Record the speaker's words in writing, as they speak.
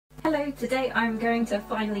Hello, today I'm going to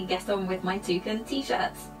finally get on with my Toucan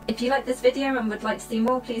t-shirts. If you like this video and would like to see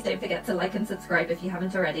more, please don't forget to like and subscribe if you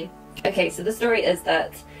haven't already. Okay, so the story is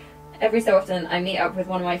that every so often I meet up with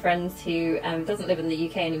one of my friends who doesn't live in the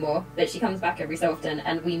UK anymore, but she comes back every so often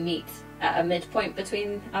and we meet at a midpoint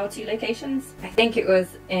between our two locations. I think it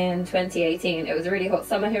was in 2018. It was a really hot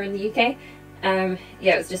summer here in the UK.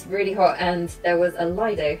 Yeah, it was just really hot and there was a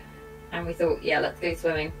Lido. And we thought, yeah, let's go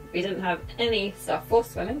swimming. We didn't have any stuff for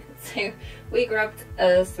swimming, so we grabbed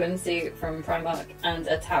a swimsuit from Primark and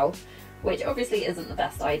a towel, which obviously isn't the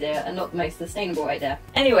best idea and not the most sustainable idea.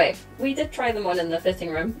 Anyway, we did try them on in the fitting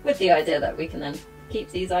room with the idea that we can then keep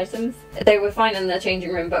these items. They were fine in the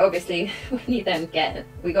changing room, but obviously when you then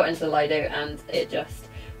we got into the Lido and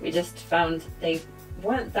we just found they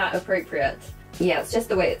weren't that appropriate. Yeah, it's just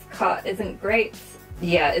the way it's cut isn't great.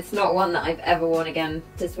 Yeah, it's not one that I've ever worn again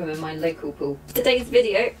to swim in my local pool. Today's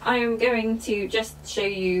video, I am going to just show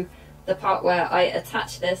you the part where I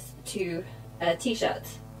attach this to a t-shirt.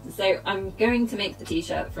 So I'm going to make the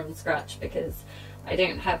t-shirt from scratch because I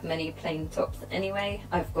don't have many plain tops anyway.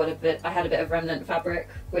 I had a bit of remnant fabric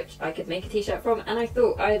which I could make a t-shirt from, and I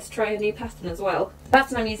thought I'd try a new pattern as well. The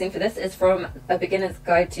pattern I'm using for this is from A Beginner's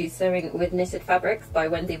Guide to Sewing with Knitted Fabrics by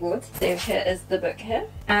Wendy Ward. So here is the book here,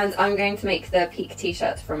 and I'm going to make the peak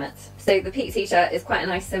t-shirt from it. So the peak t-shirt is quite a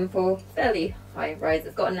nice, simple, fairly high rise.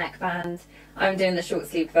 It's got a neckband. I'm doing the short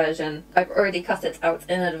sleeve version. I've already cut it out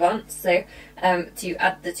in advance, so to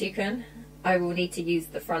add the toucan I will need to use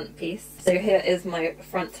the front piece. So here is my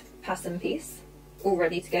front pattern piece, all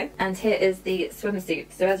ready to go. And here is the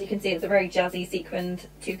swimsuit. So as you can see, it's a very jazzy sequined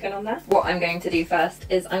toucan on there. What I'm going to do first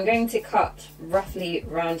is I'm going to cut roughly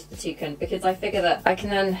round the toucan because I figure that I can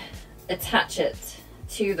then attach it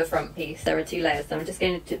to the front piece. There are two layers, so I'm just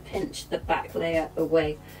going to pinch the back layer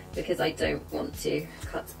away because I don't want to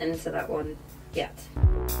cut into that one yet.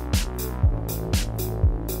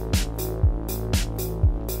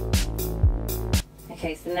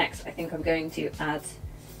 Okay, so next I think I'm going to add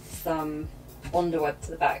some underweb to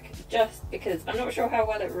the back, just because I'm not sure how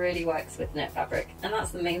well it really works with knit fabric, and that's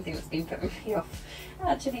the main thing that's been putting me off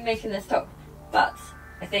actually making this top. But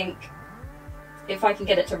I think if I can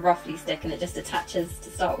get it to roughly stick and it just attaches to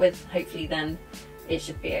start with, hopefully then it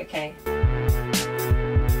should be okay.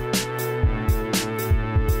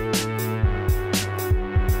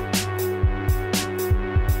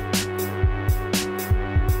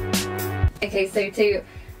 Okay, so to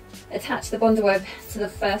attach the bondweb to the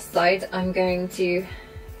first side, I'm going to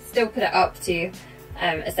still put it up to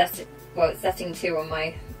it's setting 2 on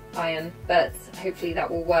my iron, but hopefully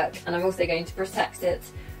that will work. And I'm also going to protect it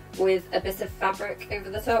with a bit of fabric over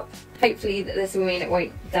the top. Hopefully this will mean it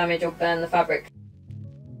won't damage or burn the fabric.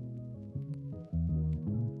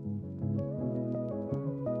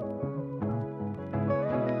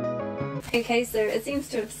 Okay, so it seems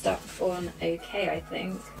to have stuck on okay, I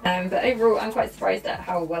think. But overall, I'm quite surprised at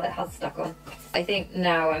how well it has stuck on. I think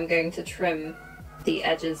now I'm going to trim the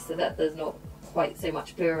edges so that there's not quite so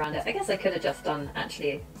much glue around it. I guess I could have just done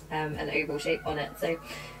actually an oval shape on it. So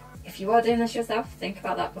if you are doing this yourself, think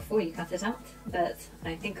about that before you cut it out. But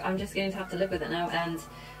I think I'm just going to have to live with it now and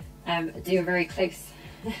do a very close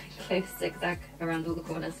zigzag around all the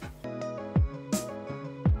corners.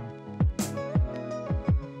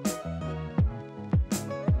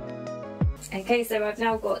 Okay, so I've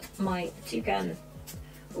now got my toucan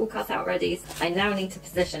all cut out ready. I now need to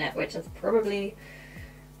position it, which is probably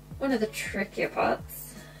one of the trickier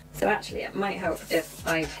parts. So actually it might help if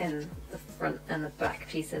I pin the front and the back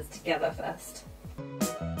pieces together first.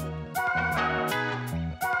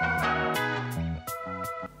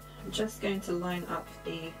 I'm just going to line up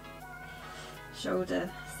the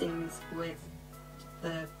shoulder seams with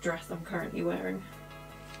the dress I'm currently wearing.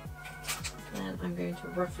 Then I'm going to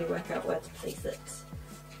roughly work out where to place it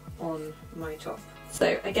on my top.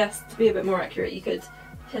 So I guess to be a bit more accurate, you could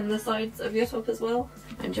pin the sides of your top as well.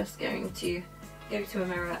 I'm just going to go to a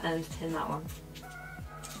mirror and pin that one.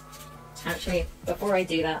 Actually, before I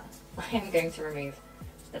do that, I am going to remove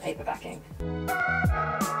the paper backing.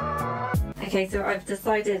 Okay, so I've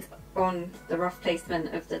decided on the rough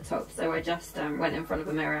placement of the top, so I just went in front of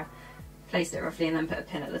a mirror, placed it roughly, and then put a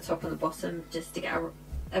pin at the top and the bottom just to get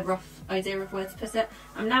a rough idea of where to put it.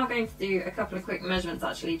 I'm now going to do a couple of quick measurements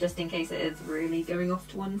actually, just in case it is really going off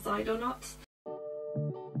to one side or not.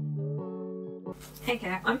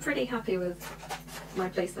 Okay, I'm pretty happy with my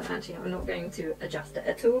placement actually. I'm not going to adjust it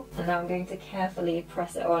at all. And now I'm going to carefully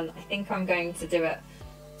press it on. I think I'm going to do it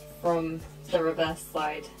from the reverse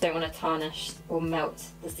side. Don't want to tarnish or melt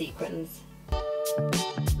the sequins.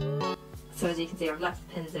 So as you can see, I've left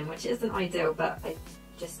pins in, which isn't ideal, but I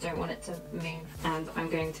just don't want it to move. And I'm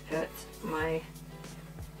going to put my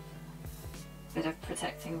bit of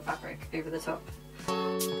protecting fabric over the top.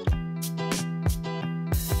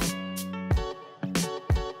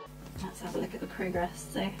 Let's have a look at the progress.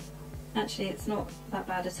 So actually it's not that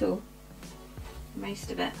bad at all.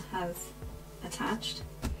 Most of it has attached.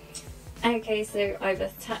 Okay, so I've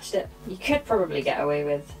attached it. You could probably get away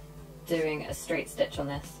with doing a straight stitch on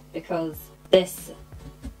this because this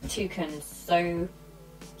toucan's so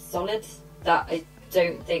solid that I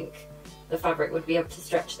don't think the fabric would be able to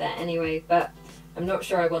stretch there anyway, but I'm not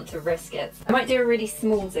sure I want to risk it. I might do a really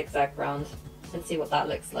small zigzag round and see what that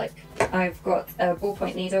looks like. I've got a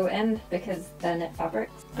ballpoint needle in because they're knit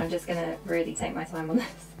fabrics. I'm just gonna really take my time on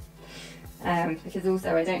this. Because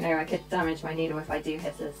also I don't know, I could damage my needle if I do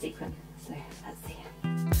hit a sequin. So let's see.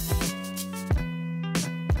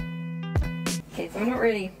 Okay, so I'm not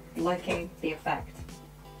really liking the effect.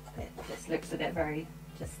 It just looks a bit very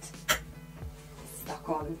just stuck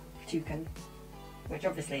on toucan, which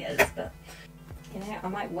obviously it is, but you know, I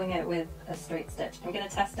might wing it with a straight stitch. I'm going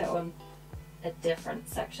to test it on a different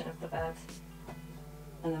section of the bed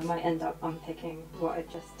and I might end up unpicking what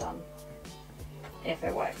I've just done if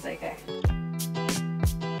it works okay.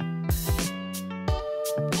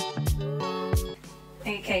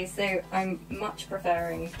 Okay, so I'm much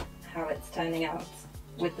preferring how it's turning out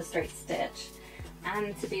with the straight stitch,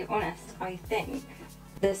 and to be honest I think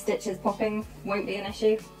the stitches popping won't be an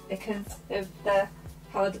issue because of the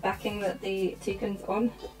hard backing that the toucan's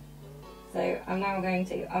on. So I'm now going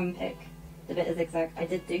to unpick the bit of zigzag I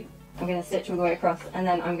did do. I'm going to stitch all the way across and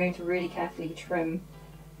then I'm going to really carefully trim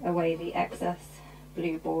away the excess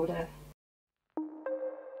blue border.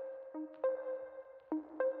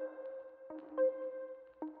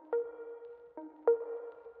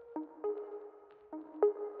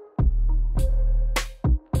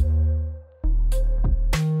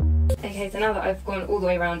 Okay, so now that I've gone all the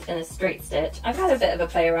way around in a straight stitch, I've had a bit of a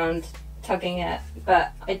play around tugging it,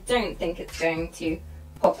 but I don't think it's going to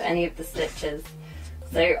pop any of the stitches.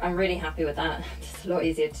 So I'm really happy with that. It's a lot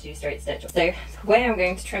easier to do straight stitch. So the way I'm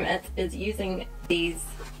going to trim it is using these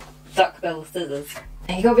duckbill scissors.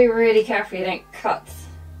 And you gotta be really careful you don't cut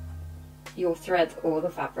your thread or the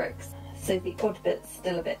fabrics. So the odd bit's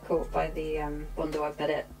still a bit caught by the Bondo web,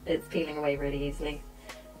 but it's peeling away really easily.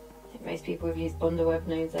 I think most people who've used Bondo web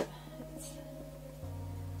knows it.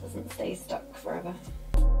 Doesn't stay stuck forever.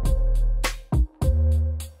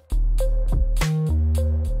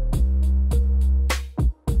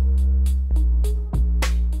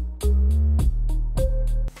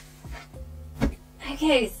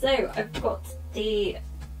 Okay, so I've got the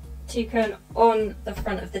toucan on the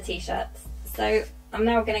front of the t-shirt. So I'm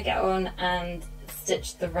now going to get on and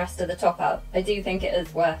stitch the rest of the top out. I do think it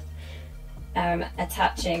is worth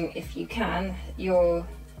attaching, if you can, your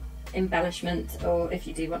embellishment, or if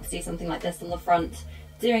you do want to do something like this on the front,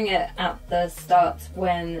 doing it at the start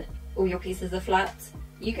when all your pieces are flat.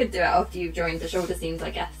 You could do it after you've joined the shoulder seams,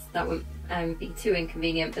 I guess. That wouldn't be too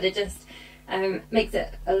inconvenient, but it just makes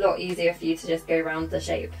it a lot easier for you to just go around the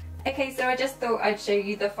shape. Okay, so I just thought I'd show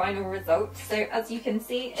you the final result. So as you can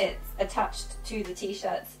see, it's attached to the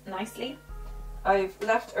t-shirt nicely. I've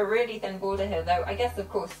left a really thin border here though. I guess of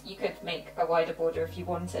course you could make a wider border if you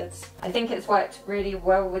wanted. I think it's worked really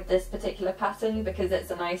well with this particular pattern because it's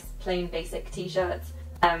a nice plain basic t-shirt.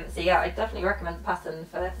 So yeah, I definitely recommend the pattern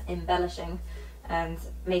for embellishing and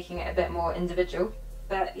making it a bit more individual.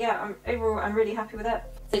 But yeah, overall I'm really happy with it.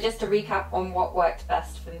 So just to recap on what worked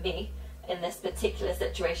best for me in this particular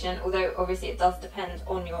situation, although obviously it does depend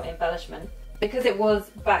on your embellishment. Because it was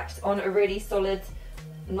backed on a really solid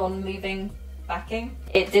non-moving backing,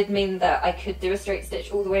 it did mean that I could do a straight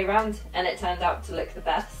stitch all the way around and it turned out to look the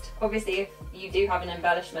best. Obviously if you do have an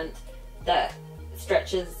embellishment that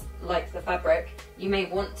stretches like the fabric, you may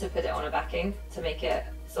want to put it on a backing to make it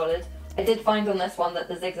solid. I did find on this one that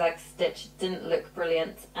the zigzag stitch didn't look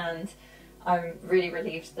brilliant, and I'm really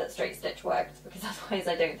relieved that straight stitch worked because otherwise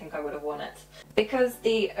I don't think I would have worn it. Because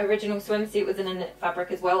the original swimsuit was in a knit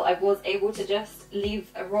fabric as well, I was able to just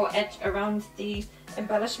leave a raw edge around the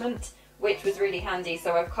embellishment, which was really handy.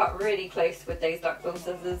 So I've cut really close with those duckbill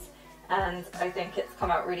scissors and I think it's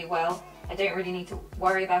come out really well. I don't really need to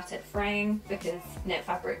worry about it fraying because knit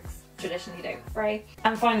fabrics traditionally don't fray.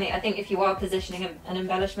 And finally, I think if you are positioning an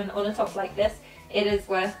embellishment on a top like this, it is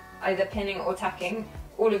worth either pinning or tacking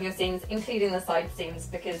all of your seams, including the side seams,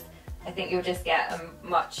 because I think you'll just get a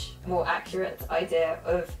much more accurate idea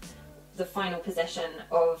of the final position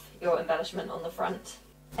of your embellishment on the front.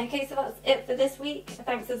 Okay, so that's it for this week.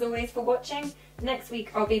 Thanks as always for watching. Next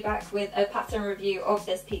week I'll be back with a pattern review of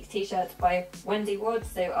this Peak t-shirt by Wendy Ward,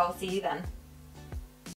 so I'll see you then.